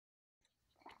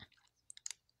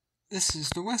This is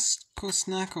the West Coast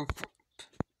Knockout Cup.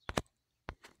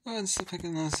 Oh, it's the pick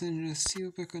in Los Angeles. See,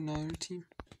 we'll pick another team.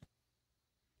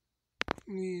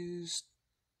 We used,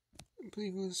 I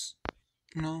believe it was,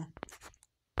 no,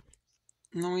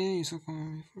 we didn't use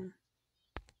Oklahoma before.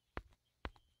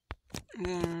 I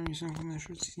don't remember using Oklahoma.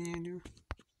 What team I do?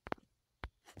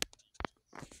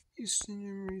 Houston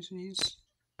Memories and Houston.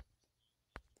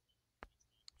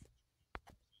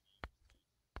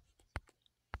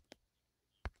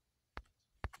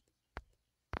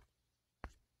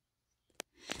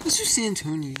 Let's do San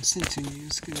Antonio. San Antonio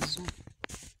is good as well.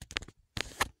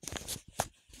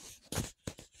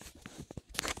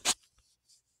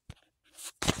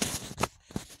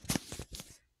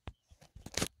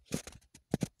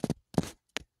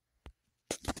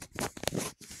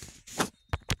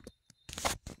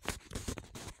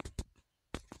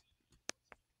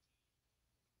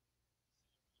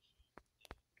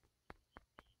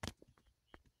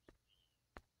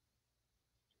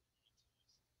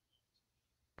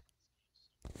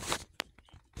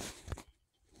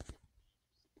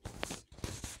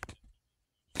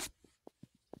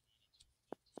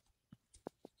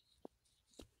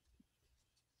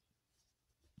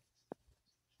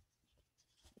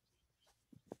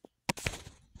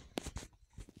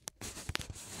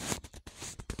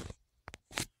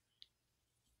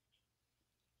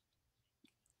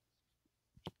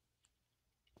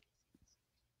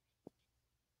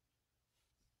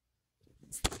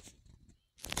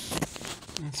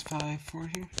 That's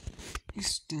 5-4 here.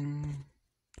 Houston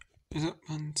is up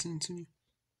on San Antonio.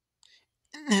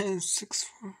 And it has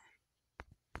 6-4.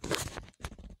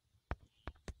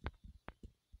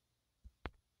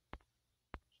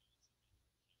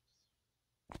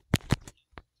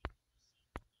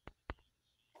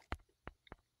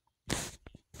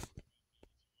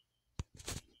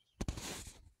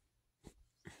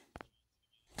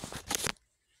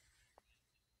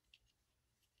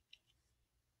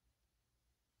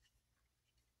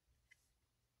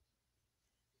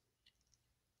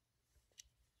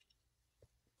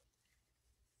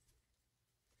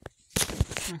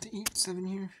 I'm at 8-7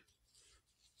 here.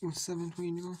 With 7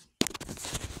 to go.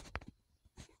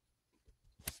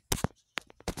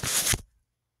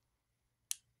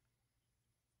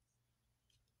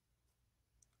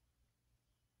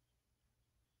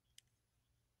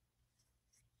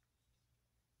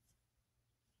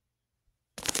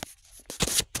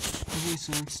 Okay,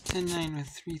 so it's 10-9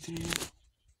 with 3-3.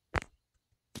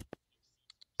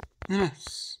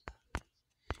 Nice.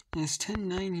 And it's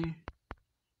 10-9 here.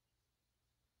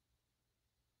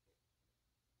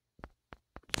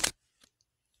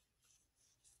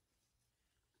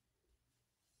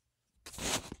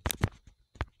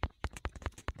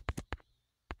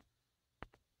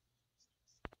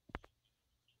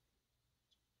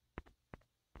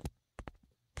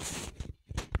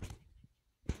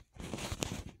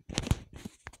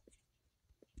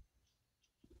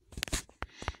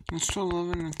 It's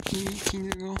 12-11 with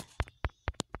 18 to go.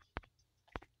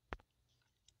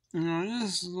 You know, it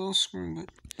is low scoring, but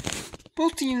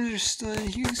both teams are still in.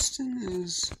 Houston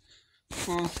is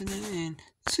both in it, and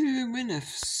this would be a win if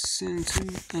San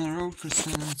Antonio on the road for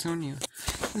San Antonio.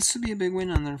 This would be a big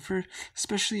win on their first,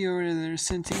 especially over there,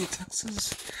 San Antonio,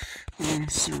 Texas,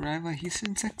 against the rival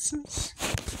Houston, Texas.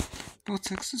 Both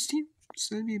Texas teams,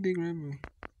 so that'd be a big rivalry.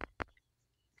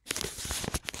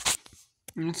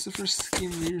 And it's the first game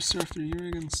of the year start after a year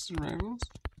against the rivals.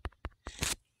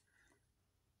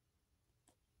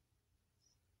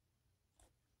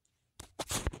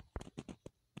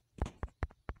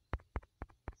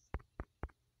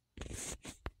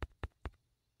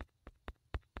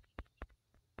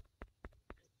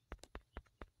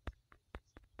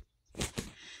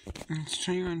 And it's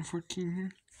 21-14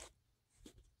 here.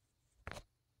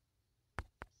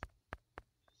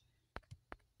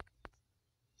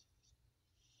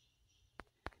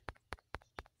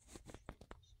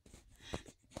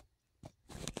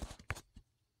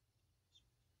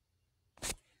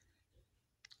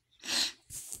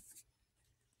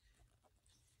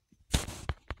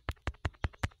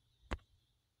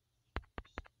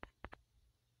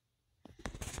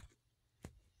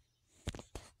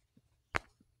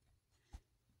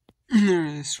 There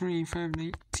it is,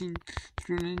 25-19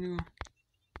 through 9.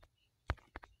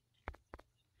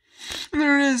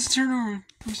 There it is, turnover.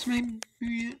 This may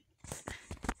be it.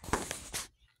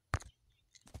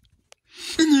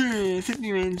 And there it is,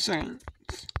 50-man silence.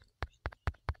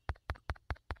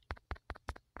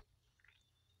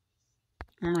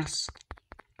 Risk.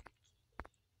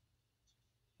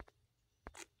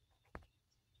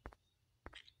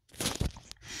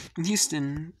 And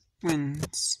Houston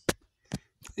wins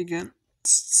against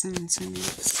San Antonio,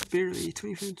 barely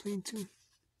 25-22.